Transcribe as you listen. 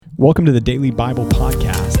Welcome to the Daily Bible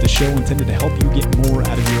Podcast, a show intended to help you get more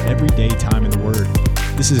out of your everyday time in the Word.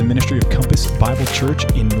 This is a ministry of Compass Bible Church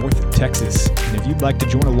in North Texas, and if you'd like to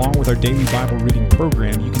join along with our daily Bible reading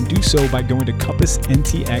program, you can do so by going to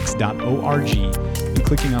compassntx.org and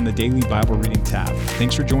clicking on the Daily Bible Reading tab.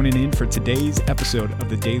 Thanks for joining in for today's episode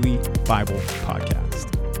of the Daily Bible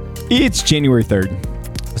Podcast. It's January 3rd.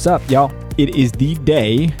 What's up, y'all? It is the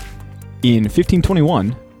day in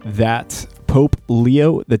 1521 that Pope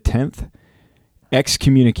Leo X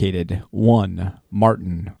excommunicated one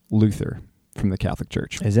Martin Luther from the Catholic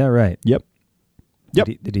Church. Is that right? Yep.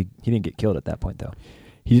 He didn't get killed at that point, though.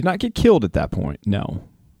 He did not get killed at that point. No.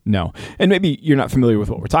 And maybe you're not familiar with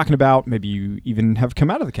what we're talking about. Maybe you even have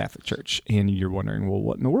come out of the Catholic Church and you're wondering, well,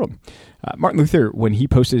 what in the world? Martin Luther, when he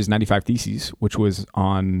posted his 95 Theses, which was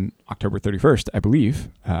on October 31st, I believe,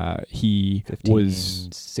 he was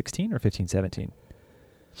 1516 or 1517.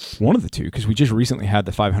 One of the two, because we just recently had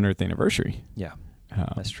the 500th anniversary. Yeah,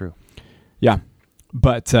 that's true. Yeah,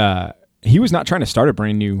 but he was not trying to start a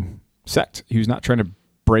brand new sect. He was not trying to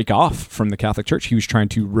break off from the Catholic Church. He was trying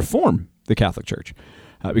to reform the Catholic Church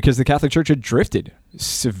because the Catholic Church had drifted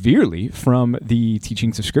severely from the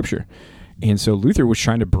teachings of Scripture. And so Luther was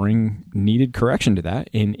trying to bring needed correction to that.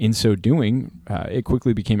 And in so doing, it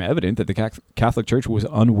quickly became evident that the Catholic Church was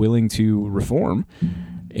unwilling to reform.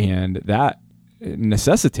 And that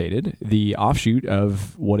necessitated the offshoot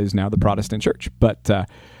of what is now the Protestant Church. But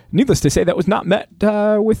needless to say, that was not met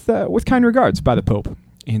with kind regards by the Pope.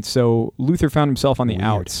 And so Luther found himself on the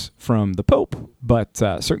outs from the Pope, but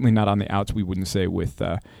certainly not on the outs, we wouldn't say, with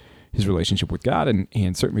his relationship with God.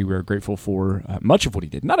 And certainly we're grateful for much of what he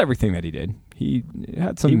did. Not everything that he did. He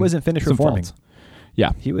had some. He wasn't finished reforming. Faults.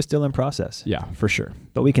 Yeah. He was still in process. Yeah, for sure.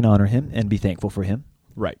 But we can honor him and be thankful for him.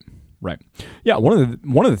 Right. Yeah,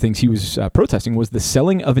 one of the things he was protesting was the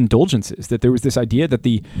selling of indulgences, that there was this idea that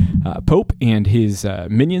the Pope and his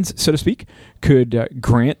minions, so to speak, could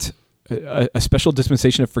grant a special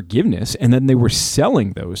dispensation of forgiveness, and then they were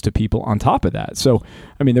selling those to people on top of that. So,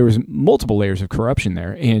 I mean, there was multiple layers of corruption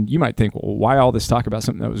there, and you might think, well, why all this talk about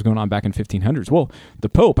something that was going on back in 1500s? Well, the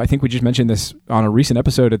Pope, I think we just mentioned this on a recent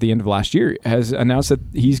episode at the end of last year, has announced that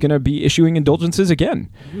he's going to be issuing indulgences again.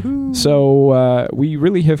 Woo-hoo. So we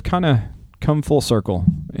really have kind of come full circle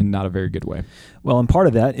in not a very good way. Well, and part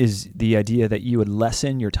of that is the idea that you would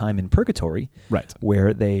lessen your time in purgatory, right?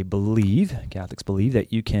 Where Catholics believe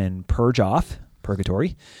that you can purge off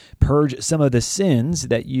purgatory, purge some of the sins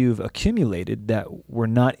that you've accumulated that were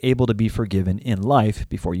not able to be forgiven in life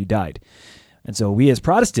before you died. And so we as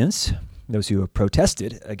Protestants, those who have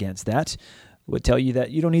protested against that, would tell you that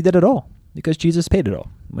you don't need that at all, because Jesus paid it all.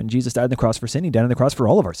 When Jesus died on the cross for sin, he died on the cross for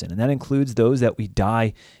all of our sin, and that includes those that we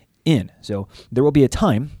die in. So there will be a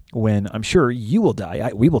time when I'm sure you will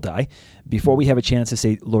die, we will die, before we have a chance to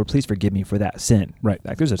say, Lord, please forgive me for that sin. Right.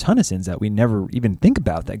 Like, there's a ton of sins that we never even think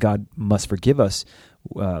about that God must forgive us,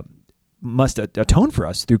 must atone for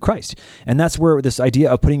us through Christ. And that's where this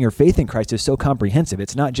idea of putting your faith in Christ is so comprehensive.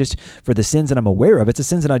 It's not just for the sins that I'm aware of, it's the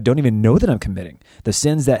sins that I don't even know that I'm committing, the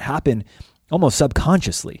sins that happen almost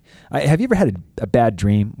subconsciously. Have you ever had a bad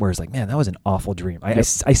dream where it's like, man, that was an awful dream. I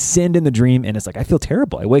sinned in the dream, and it's like, I feel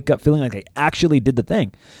terrible. I wake up feeling like I actually did the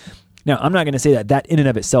thing. Now, I'm not going to say that in and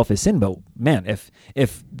of itself is sin, but man, if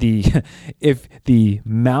the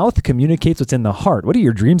mouth communicates what's in the heart, what do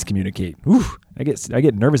your dreams communicate? Oof, I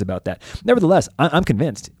get nervous about that. Nevertheless, I'm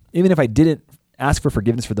convinced, even if I didn't ask for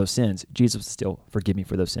forgiveness for those sins, Jesus will still forgive me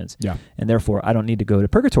for those sins. Yeah. And therefore, I don't need to go to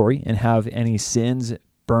purgatory and have any sins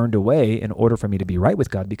burned away in order for me to be right with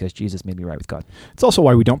God, because Jesus made me right with God. It's also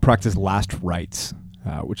why we don't practice last rites,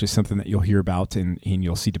 which is something that you'll hear about and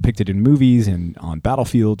you'll see depicted in movies and on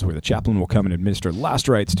battlefields, where the chaplain will come and administer last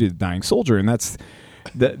rites to the dying soldier. And that's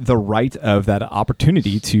the right of that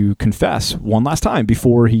opportunity to confess one last time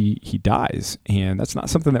before he dies. And that's not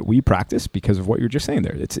something that we practice because of what you're just saying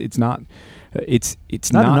there. It's not a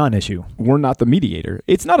non-issue. We're not the mediator.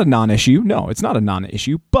 It's not a non-issue. No, it's not a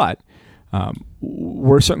non-issue, but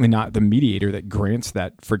we're certainly not the mediator that grants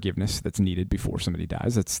that forgiveness that's needed before somebody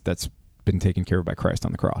dies. That's been taken care of by Christ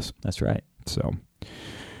on the cross. That's right. So,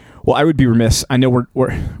 well, I would be remiss. I know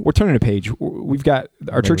we're turning a page. We've got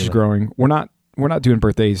our church is growing. We're not doing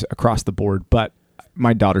birthdays across the board, but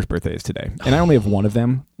my daughter's birthday is today, and I only have one of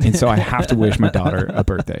them, and so I have to wish my daughter a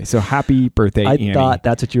birthday. So happy birthday, Annie. I thought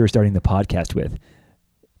that's what you were starting the podcast with.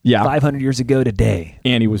 Yeah. 500 years ago today,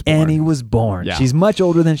 Annie was born. Yeah. She's much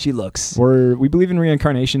older than she looks. We believe in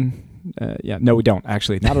reincarnation. No, we don't,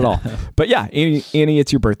 actually. Not at all. But yeah, Annie,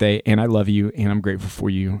 it's your birthday, and I love you, and I'm grateful for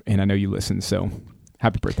you, and I know you listen, so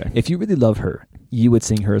happy birthday. If you really love her, you would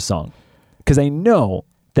sing her a song, because I know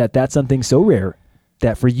that that's something so rare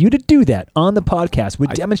that for you to do that on the podcast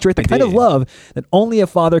would demonstrate the kind of love that only a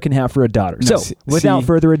father can have for a daughter. No, so, without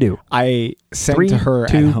further ado, I sang 3, to her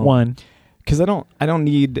 2, at home 1. because I don't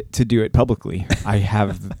need to do it publicly. I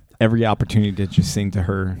have every opportunity to just sing to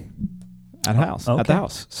her at the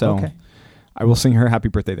house. So I will sing her happy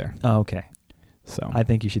birthday there. Oh, okay. So I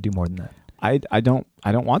think you should do more than that. I don't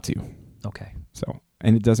want to. Okay. So,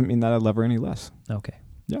 and it doesn't mean that I love her any less. Okay.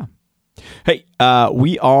 Yeah. Hey,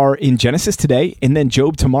 we are in Genesis today and then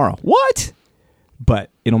Job tomorrow. What?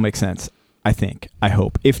 But it'll make sense, I think. I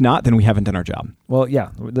hope. If not, then we haven't done our job. Well, yeah.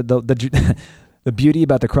 The beauty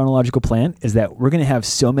about the chronological plan is that we're going to have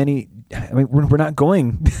so many. I mean, we're not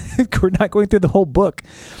going through the whole book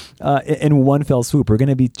in one fell swoop. We're going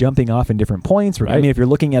to be jumping off in different points. Right. I mean, if you're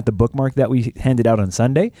looking at the bookmark that we handed out on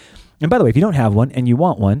Sunday, and by the way, if you don't have one and you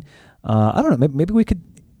want one, I don't know. Maybe we could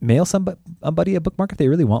mail somebody a bookmark if they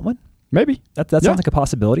really want one. Maybe that sounds like a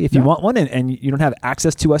possibility. If you want one and you don't have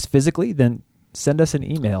access to us physically, then send us an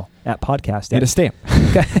email at podcast. And a stamp.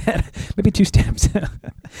 Maybe 2 stamps.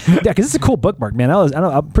 Yeah, because it's a cool bookmark, man.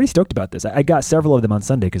 I'm pretty stoked about this. I got several of them on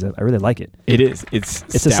Sunday because I really like it. It is. It's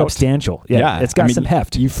a substantial. Yeah, it's got some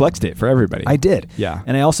heft. You flexed it for everybody. I did. Yeah.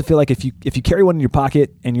 And I also feel like if you carry one in your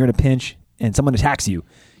pocket and you're in a pinch and someone attacks you,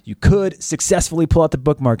 you could successfully pull out the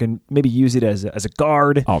bookmark and maybe use it as a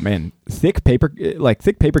guard. Oh man, thick paper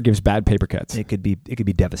gives bad paper cuts. It could be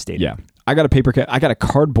devastating. Yeah, I got a paper cut. I got a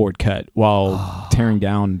cardboard cut while tearing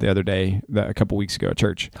down the other day, a couple weeks ago at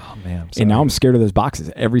church. Oh man, and now I'm scared of those boxes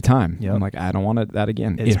every time. Yep. I'm like, I don't want that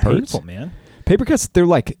again. It hurts, painful, man. Paper cuts, they're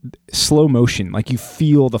like slow motion. Like you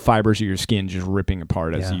feel the fibers of your skin just ripping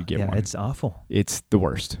apart as you get one. Yeah, it's awful. It's the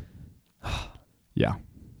worst. Yeah.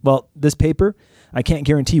 Well, this paper, I can't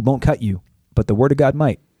guarantee won't cut you, but the Word of God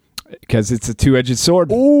might. Because it's a two-edged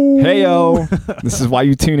sword. Ooh. Hey-o. This is why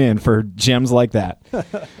you tune in for gems like that.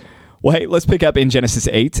 Well, hey, let's pick up in Genesis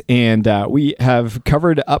 8. And we have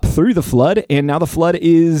covered up through the flood, and now the flood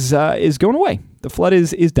is going away. The flood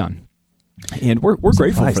is done. And we're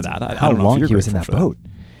grateful for that. I don't know long if he was in that boat.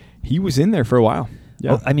 He was in there for a while.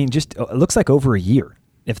 Yeah. Well, I mean, it looks like over a year.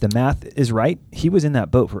 If the math is right, he was in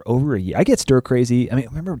that boat for over a year. I get stir crazy. I mean,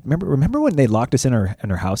 remember when they locked us in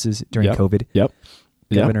our houses during COVID? Yep.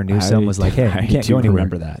 Governor Newsom was like, "Hey, you can't go anywhere."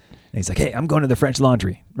 Remember that? And he's like, "Hey, I'm going to the French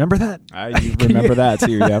Laundry." Remember that? I remember that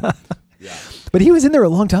too. Yep. Yeah. But he was in there a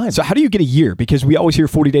long time. So how do you get a year? Because we always hear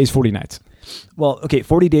 40 days, 40 nights. Well, okay,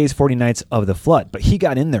 40 days, 40 nights of the flood, but he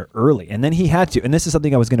got in there early, and then he had to. And this is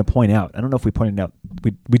something I was going to point out. I don't know if we pointed it out.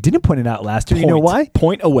 We didn't point it out last year. You know why?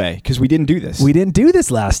 Point away, because we didn't do this. We didn't do this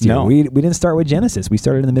last year. No. We didn't start with Genesis. We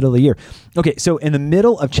started in the middle of the year. Okay, so in the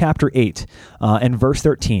middle of chapter 8 and verse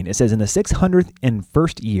 13, it says, in the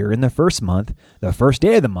 601st year, in the first month, the first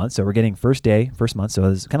day of the month, so we're getting first month, so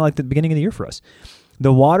it's kind of like the beginning of the year for us.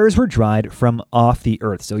 The waters were dried from off the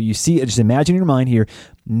earth. So you see, just imagine in your mind here,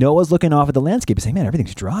 Noah's looking off at the landscape and saying, man,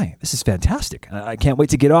 everything's dry. This is fantastic. I can't wait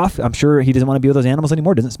to get off. I'm sure he doesn't want to be with those animals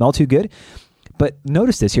anymore. It doesn't smell too good. But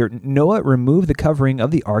notice this here. Noah removed the covering of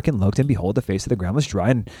the ark and looked, and behold, the face of the ground was dry.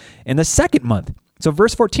 And in the second month, so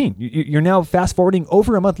verse 14, you're now fast forwarding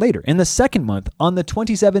over a month later. In the second month, on the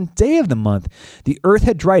 27th day of the month, the earth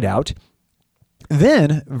had dried out.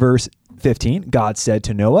 Then, verse 15, God said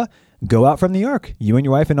to Noah, go out from the ark, you and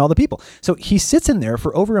your wife and all the people. So he sits in there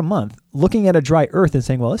for over a month looking at a dry earth and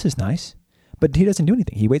saying, well, this is nice. But he doesn't do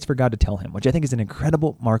anything. He waits for God to tell him, which I think is an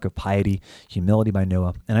incredible mark of piety, humility by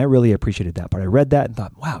Noah. And I really appreciated that part. I read that and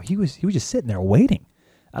thought, wow, he was just sitting there waiting.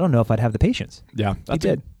 I don't know if I'd have the patience. Yeah, that's he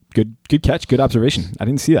did. Good catch. Good observation. I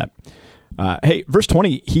didn't see that. Hey, verse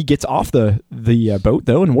 20, he gets off the boat,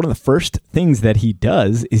 though, and one of the first things that he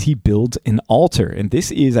does is he builds an altar. And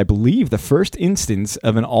this is, I believe, the first instance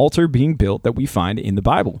of an altar being built that we find in the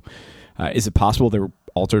Bible. Is it possible there were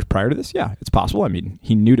altars prior to this? Yeah, it's possible. I mean,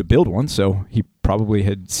 he knew to build one, so he probably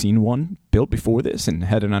had seen one built before this and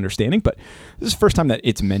had an understanding. But this is the first time that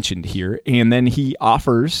it's mentioned here. And then he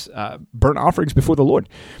offers burnt offerings before the Lord.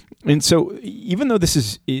 And so even though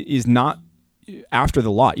this is not after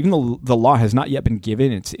the law, even though the law has not yet been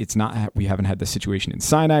given, it's not, we haven't had the situation in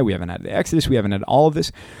Sinai, we haven't had the Exodus, we haven't had all of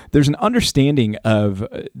this. There's an understanding of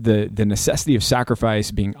the necessity of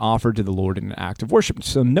sacrifice being offered to the Lord in an act of worship.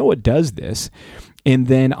 So Noah does this, and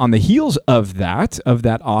then on the heels of that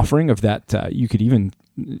offering, of that, you could even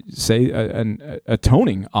say an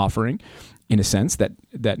atoning offering, in a sense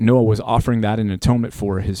that Noah was offering that in atonement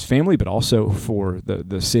for his family, but also for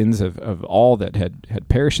the sins of all that had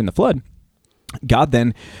perished in the flood. God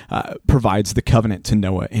then provides the covenant to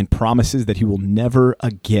Noah and promises that he will never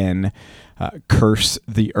again curse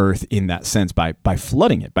the earth in that sense by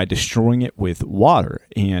flooding it, by destroying it with water.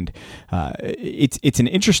 And it's an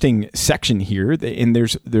interesting section here, and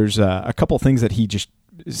there's a couple things that he just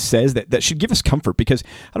says that should give us comfort, because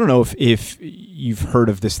I don't know if you've heard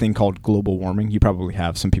of this thing called global warming. You probably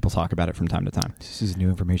have. Some people talk about it from time to time. This is new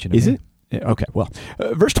information. Is it? Okay, well,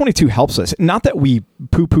 verse 22 helps us. Not that we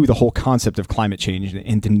poo-poo the whole concept of climate change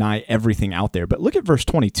and deny everything out there, but look at verse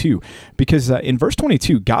 22, because in verse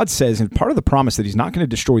 22, God says, and part of the promise that he's not going to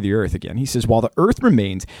destroy the earth again, he says, while the earth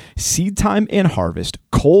remains, seed time and harvest,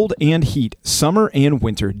 cold and heat, summer and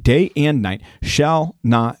winter, day and night shall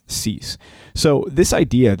not cease. So this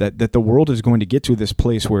idea that the world is going to get to this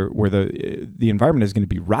place where the environment is going to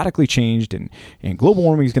be radically changed and global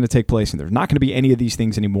warming is going to take place and there's not going to be any of these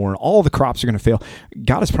things anymore, all the crops are going to fail.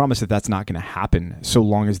 God has promised that that's not going to happen so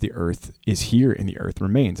long as the earth is here and the earth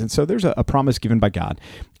remains. And so there's a promise given by God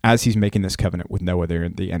as he's making this covenant with Noah there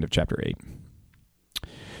at the end of chapter 8.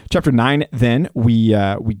 Chapter 9, then, we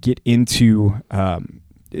get into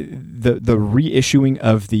the reissuing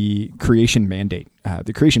of the creation mandate.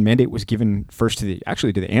 The creation mandate was given first to the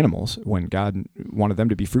animals when God wanted them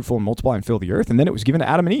to be fruitful and multiply and fill the earth, and then it was given to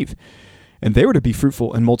Adam and Eve. And they were to be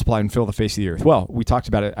fruitful and multiply and fill the face of the earth. Well, we talked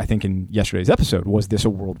about it, I think, in yesterday's episode. Was this a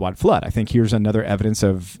worldwide flood? I think here's another evidence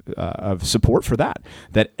of support for that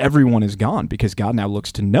everyone is gone, because God now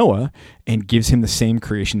looks to Noah and gives him the same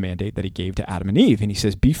creation mandate that he gave to Adam and Eve. And he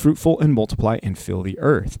says, be fruitful and multiply and fill the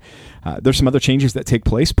earth. There's some other changes that take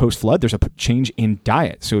place post-flood. There's a change in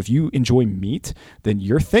diet. So if you enjoy meat, then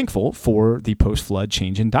you're thankful for the post-flood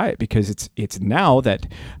change in diet, because it's now that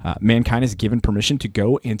mankind is given permission to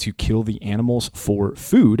go and to kill the animals for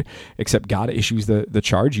food, except God issues the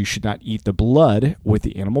charge, you should not eat the blood with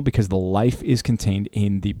the animal, because the life is contained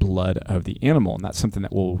in the blood of the animal. And that's something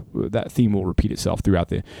that theme will repeat itself throughout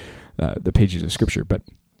the pages of Scripture. But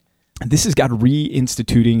this is God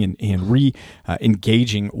reinstituting and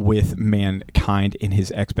re-engaging with mankind in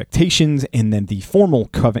his expectations. And then the formal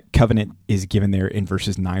covenant is given there in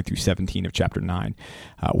verses 9 through 17 of chapter 9,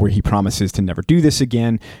 where he promises to never do this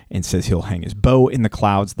again and says he'll hang his bow in the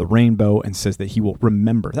clouds, the rainbow, and says that he will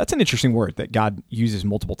remember. That's an interesting word that God uses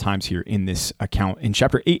multiple times here in this account in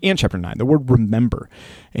chapter 8 and chapter 9, the word remember.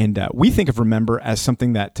 And we think of remember as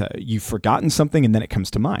something that you've forgotten something and then it comes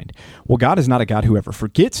to mind. Well, God is not a God who ever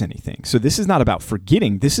forgets anything. So this is not about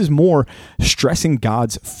forgetting. This is more stressing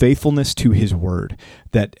God's faithfulness to his word,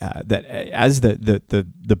 that as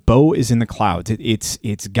the bow is in the clouds,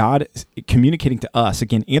 it's God communicating to us,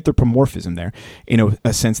 again, anthropomorphism there, in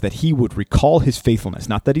a sense that he would recall his faithfulness,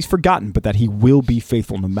 not that he's forgotten, but that he will be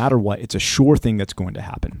faithful no matter what. It's a sure thing that's going to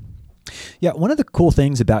happen. Yeah, one of the cool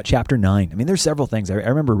things about chapter 9, there's several things. I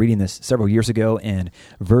remember reading this several years ago, and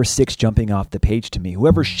verse 6 jumping off the page to me.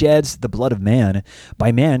 Whoever sheds the blood of man,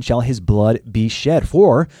 by man shall his blood be shed,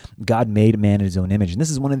 for God made man in his own image. And this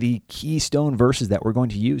is one of the keystone verses that we're going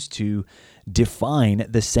to use to define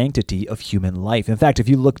the sanctity of human life. In fact, if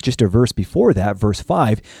you look just a verse before that, verse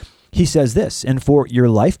 5, he says this, and for your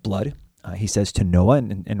lifeblood, he says to Noah,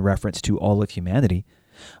 in reference to all of humanity,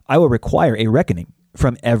 I will require a reckoning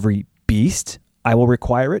from every beast, I will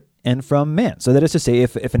require it, and from man. So that is to say,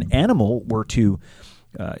 if an animal were to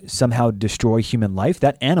somehow destroy human life,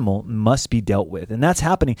 that animal must be dealt with. And that's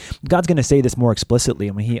happening. God's going to say this more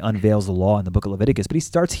explicitly when he unveils the law in the book of Leviticus, but he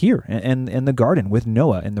starts here in the garden with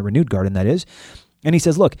Noah, in the renewed garden, that is. And he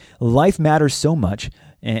says, look, life matters so much,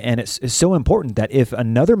 and it's so important that if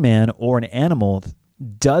another man or an animal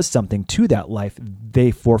does something to that life,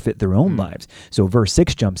 they forfeit their own lives. So verse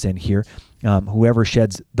 6 jumps in here. Whoever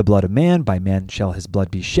sheds the blood of man, by man shall his blood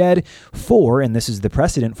be shed. For, and this is the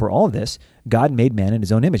precedent for all of this, God made man in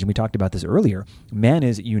his own image. And we talked about this earlier. Man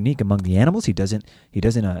is unique among the animals. He doesn't,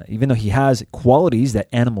 even though he has qualities that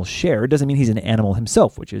animals share, it doesn't mean he's an animal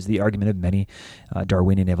himself, which is the argument of many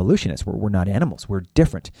Darwinian evolutionists. We're not animals. We're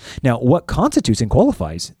different. Now, what constitutes and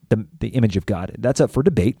qualifies the image of God? That's up for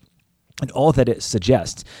debate. And all that it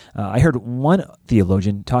suggests. I heard one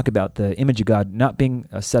theologian talk about the image of God not being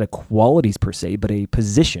a set of qualities per se, but a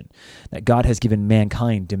position, that God has given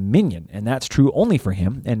mankind dominion, and that's true only for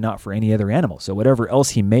him and not for any other animal. So whatever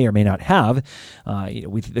else he may or may not have,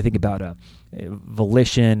 we think about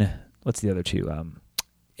volition. What's the other two?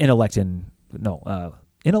 Intellect,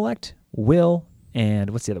 will, and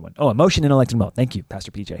what's the other one? Oh, emotion, intellect, and will. Thank you,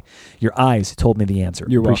 Pastor PJ. Your eyes told me the answer.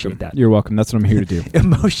 You're Appreciate welcome. that. You're welcome. That's what I'm here to do.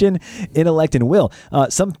 Emotion, intellect, and will.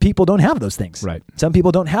 Some people don't have those things. Right. Some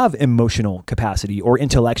people don't have emotional capacity or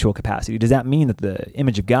intellectual capacity. Does that mean that the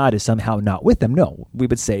image of God is somehow not with them? No. We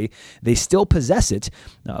would say they still possess it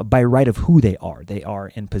by right of who they are. They are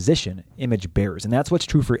in position image bearers. And that's what's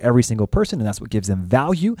true for every single person, and that's what gives them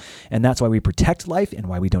value, and that's why we protect life and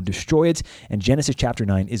why we don't destroy it. And Genesis chapter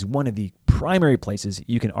 9 is one of the primary places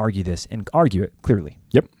you can argue this and argue it clearly.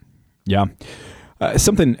 Yep. Yeah.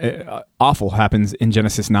 Something awful happens in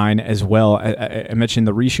Genesis 9 as well. I mentioned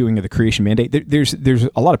the reshoeing of the creation mandate. There's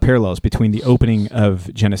a lot of parallels between the opening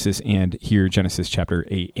of Genesis and here Genesis chapter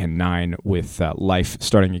 8 and 9 with life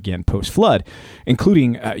starting again post-flood,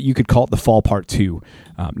 including, you could call it the fall part 2.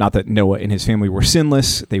 Not that Noah and his family were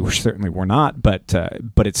sinless. They certainly were not, but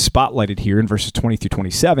it's spotlighted here in verses 20 through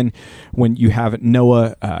 27 when you have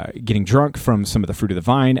Noah getting drunk from some of the fruit of the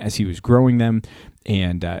vine as he was growing them,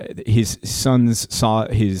 and his sons saw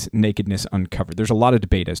his nakedness uncovered. There's a lot of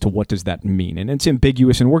debate as to what does that mean, and it's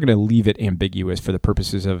ambiguous, and we're going to leave it ambiguous for the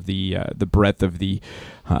purposes of the breadth of the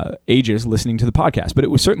ages listening to the podcast. But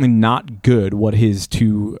it was certainly not good what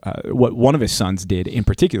what one of his sons did in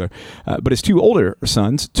particular. But his two older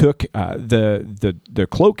sons took the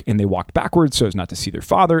cloak and they walked backwards so as not to see their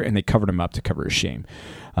father, and they covered him up to cover his shame.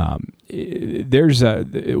 There's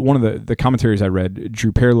one of the commentaries I read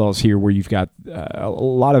drew parallels here where you've got a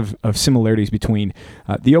lot of similarities between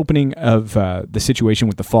the opening of the situation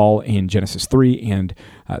with the fall in Genesis 3 and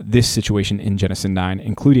this situation in Genesis 9,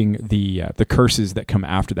 including the curses that come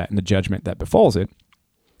after that and the judgment that befalls it.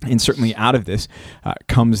 And certainly out of this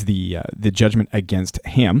comes the judgment against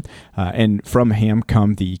Ham. And from Ham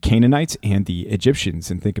come the Canaanites and the Egyptians.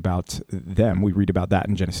 And think about them. We read about that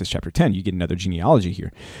in Genesis chapter 10. You get another genealogy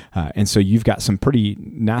here. And so you've got some pretty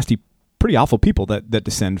nasty, pretty awful people that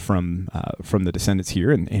descend from the descendants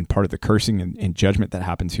here and part of the cursing and judgment that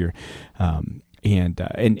happens here.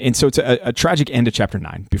 And so it's a tragic end to chapter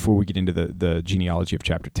 9 before we get into the genealogy of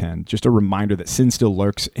chapter 10. Just a reminder that sin still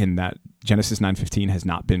lurks in that Genesis 9:15 has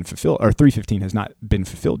not been fulfilled, or 3:15 has not been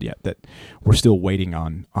fulfilled yet, that we're still waiting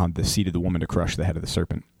on the seed of the woman to crush the head of the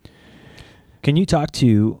serpent. Can you talk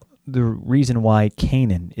to the reason why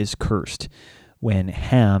Canaan is cursed when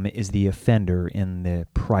Ham is the offender in the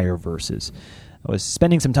prior verses? I was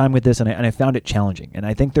spending some time with this, and I found it challenging. And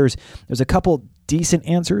I think there's a couple decent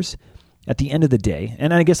answers at the end of the day.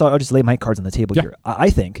 And I guess I'll just lay my cards on the table here.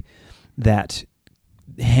 I think that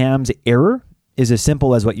Ham's error is as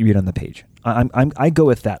simple as what you read on the page. I go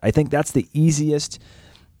with that. I think that's the easiest,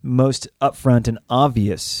 most upfront and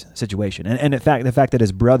obvious situation. And in fact, the fact that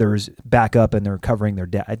his brothers back up and they're covering their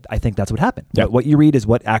debt, I think that's what happened. Yep. What you read is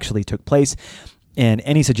what actually took place. And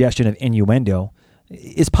any suggestion of innuendo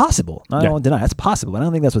is possible. I don't deny that's possible. I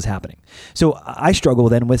don't think that's what's happening. So I struggle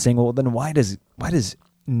then with saying, well, then why does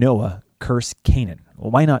Noah curse Canaan?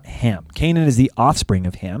 Well, why not Ham? Canaan is the offspring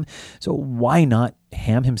of Ham. So why not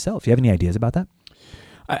Ham himself? Do you have any ideas about that?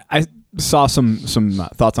 I saw some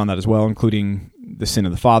thoughts on that as well, including the sin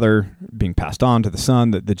of the father being passed on to the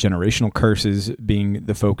son, the generational curses being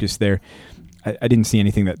the focus there. I didn't see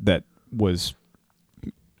anything that was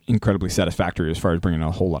incredibly satisfactory as far as bringing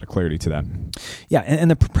a whole lot of clarity to that. Yeah, and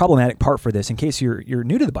the problematic part for this, in case you're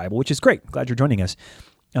new to the Bible, which is great, glad you're joining us,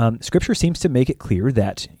 Scripture seems to make it clear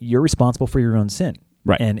that you're responsible for your own sin.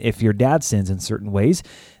 Right. And if your dad sins in certain ways,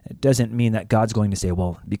 it doesn't mean that God's going to say,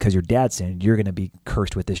 well, because your dad sinned, you're going to be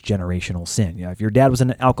cursed with this generational sin. You know, if your dad was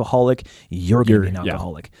an alcoholic, you're going to be an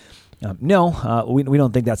alcoholic. No, we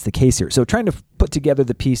don't think that's the case here. So trying to put together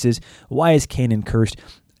the pieces, why is Canaan cursed?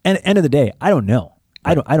 And at the end of the day, I don't know.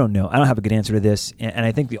 I don't know. I don't have a good answer to this. And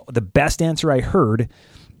I think the best answer I heard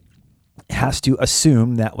has to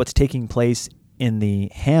assume that what's taking place in the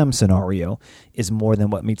Ham scenario is more than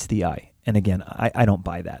what meets the eye. And again, I don't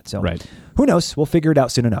buy that. So Who knows? We'll figure it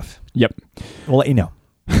out soon enough. Yep. We'll let you know.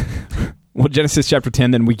 Well, Genesis chapter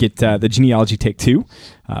 10, then we get the genealogy take 2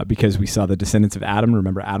 because we saw the descendants of Adam.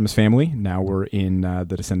 Remember Adam's family. Now we're in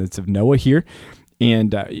the descendants of Noah here.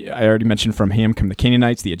 And I already mentioned from Ham come the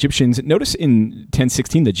Canaanites, the Egyptians. Notice in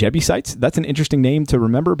 10:16, the Jebusites. That's an interesting name to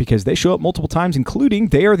remember because they show up multiple times, including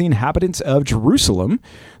they are the inhabitants of Jerusalem,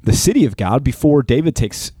 the city of God, before David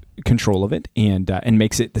takes control of it and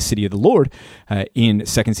makes it the city of the Lord in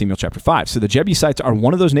 2 Samuel chapter 5. So the Jebusites are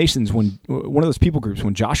one of those nations, one of those people groups,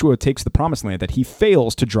 when Joshua takes the promised land that he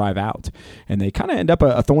fails to drive out. And they kind of end up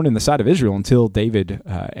a thorn in the side of Israel until David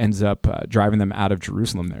ends up driving them out of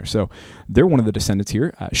Jerusalem there. So they're one of the descendants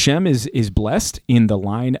here. Shem is blessed in the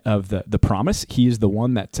line of the promise. He is the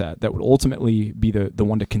one that would ultimately be the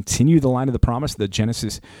one to continue the line of the promise, the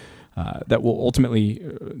Genesis that will ultimately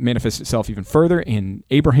manifest itself even further in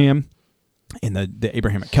Abraham, in the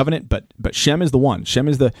Abrahamic covenant, but Shem is the one. Shem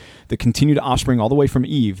is the continued offspring all the way from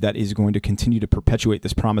Eve that is going to continue to perpetuate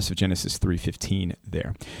this promise of Genesis 3:15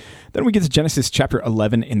 there. Then we get to Genesis chapter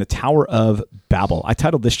 11 in the Tower of Babel. I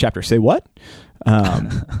titled this chapter, Say What?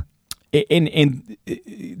 And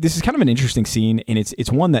this is kind of an interesting scene, and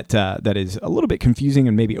it's one that is a little bit confusing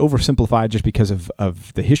and maybe oversimplified just because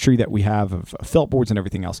of the history that we have of felt boards and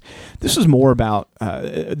everything else. This was more about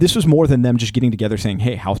this was more than them just getting together saying,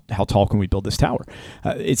 "Hey, how tall can we build this tower?"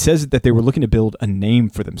 It says that they were looking to build a name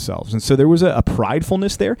for themselves, and so there was a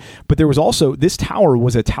pridefulness there. But there was also, this tower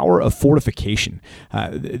was a tower of fortification.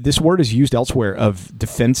 This word is used elsewhere of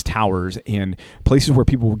defense towers and places where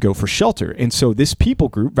people would go for shelter. And so this people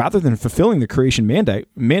group, rather than fulfilling the creation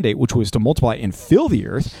mandate, which was to multiply and fill the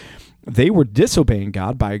earth, they were disobeying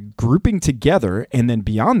God by grouping together. And then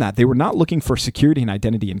beyond that, they were not looking for security and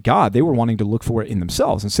identity in God. They were wanting to look for it in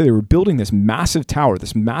themselves. And so they were building this massive tower,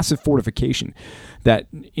 this massive fortification that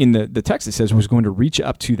in the text it says was going to reach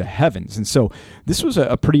up to the heavens. And so this was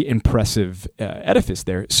a pretty impressive edifice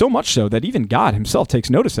there, so much so that even God himself takes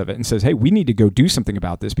notice of it and says, hey, we need to go do something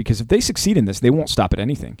about this, because if they succeed in this, they won't stop at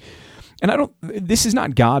anything. And this is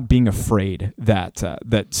not God being afraid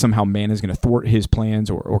that somehow man is going to thwart his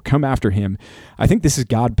plans or come after him. I think this is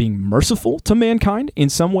God being merciful to mankind in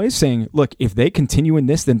some ways, saying, look, if they continue in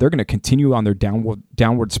this, then they're going to continue on their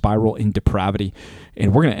downward spiral in depravity.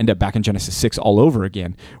 And we're going to end up back in Genesis 6 all over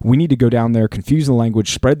again. We need to go down there, confuse the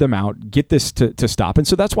language, spread them out, get this to stop. And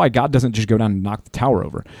so that's why God doesn't just go down and knock the tower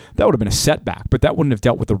over. That would have been a setback, but that wouldn't have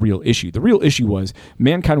dealt with the real issue. The real issue was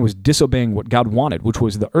mankind was disobeying what God wanted, which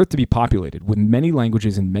was the earth to be populated with many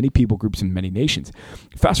languages and many people groups and many nations.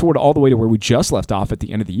 Fast forward all the way to where we just left off at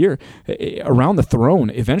the end of the year. Around the throne,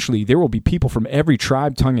 eventually there will be people from every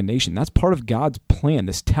tribe, tongue, and nation. That's part of God's plan,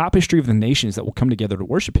 this tapestry of the nations that will come together to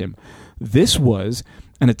worship him. This was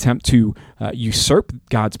an attempt to usurp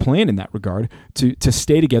God's plan in that regard, to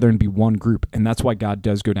stay together and be one group. And that's why God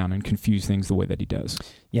does go down and confuse things the way that he does.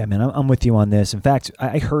 Yeah, man, I'm with you on this. In fact,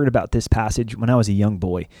 I heard about this passage when I was a young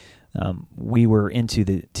boy. We were into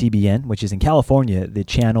the TBN, which is in California, the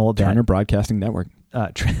channel that... Turner Broadcasting Network.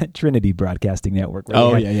 Trinity Broadcasting Network.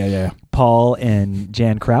 Oh, yeah. Paul and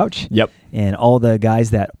Jan Crouch. Yep. And all the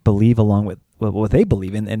guys that believe along with what they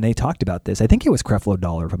believe in, and they talked about this. I think it was Creflo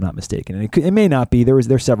Dollar, if I'm not mistaken. And it may not be.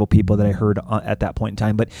 There's several people that I heard at that point in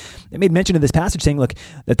time, but they made mention of this passage saying, look,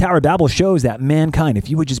 the Tower of Babel shows that mankind,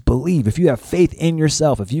 if you would just believe, if you have faith in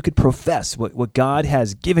yourself, if you could profess what God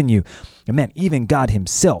has given you, and man, even God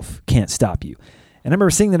himself can't stop you. And I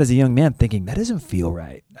remember seeing that as a young man thinking, that doesn't feel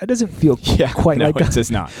right. That doesn't feel quite like God. No, it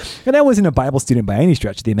does not. And I wasn't a Bible student by any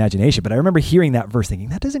stretch of the immagination, but I remember hearing that verse thinking,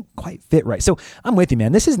 that doesn't quite fit right. So I'm with you,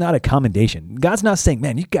 man. This is not a commendation. God's not saying,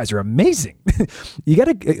 man, you guys are amazing.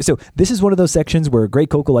 So this is one of those sections where Greg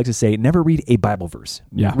Koukl likes to say, never read a Bible verse.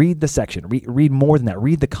 Yeah. Read the section. Read more than that.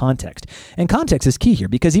 Read the context. And context is key here,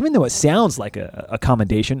 because even though it sounds like a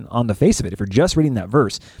commendation on the face of it, if you're just reading that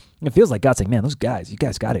verse, it feels like God's saying, man, you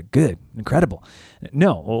guys got it good, incredible.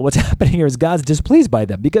 No, what's happening here is God's displeased by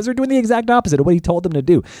them because they're doing the exact opposite of what he told them to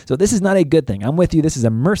do. So this is not a good thing. I'm with you. This is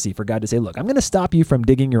a mercy for God to say, look, I'm going to stop you from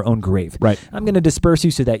digging your own grave. Right. I'm going to disperse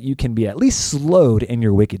you so that you can be at least slowed in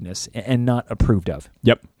your wickedness and not approved of.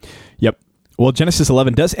 Yep. Well, Genesis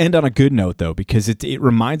 11 does end on a good note, though, because it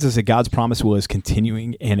reminds us that God's promise was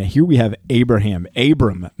continuing. And here we have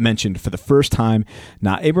Abram mentioned for the first time,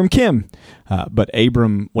 not Abram Kim, but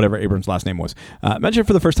Abram, whatever Abram's last name was, mentioned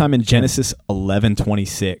for the first time in Genesis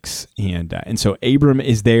 11:26. And so Abram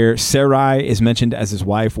is there. Sarai is mentioned as his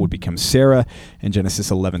wife, would become Sarah in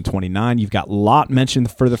Genesis 11:29. You've got Lot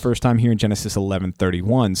mentioned for the first time here in Genesis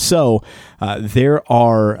 11:31. So there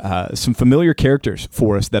are some familiar characters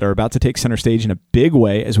for us that are about to take center stage in a big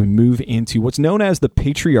way as we move into what's known as the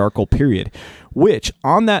patriarchal period, which,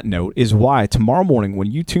 on that note, is why tomorrow morning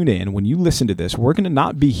when you tune in, when you listen to this, we're going to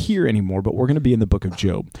not be here anymore, but we're going to be in the book of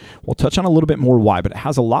Job. We'll touch on a little bit more why, but it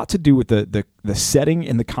has a lot to do with the setting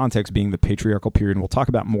and the context being the patriarchal period, and we'll talk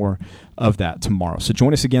about more of that tomorrow. So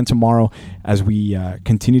join us again tomorrow as we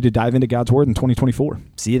continue to dive into God's Word in 2024.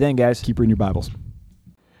 See you then, guys. Keep reading your Bibles.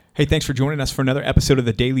 Hey, thanks for joining us for another episode of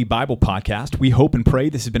the Daily Bible Podcast. We hope and pray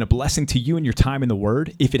this has been a blessing to you and your time in the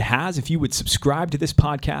Word. If it has, if you would subscribe to this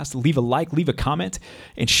podcast, leave a like, leave a comment,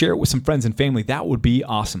 and share it with some friends and family, that would be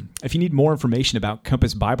awesome. If you need more information about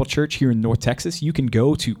Compass Bible Church here in North Texas, you can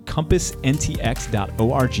go to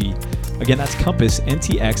compassntx.org. Again, that's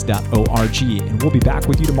compassntx.org, and we'll be back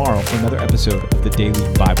with you tomorrow for another episode of the Daily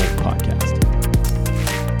Bible Podcast.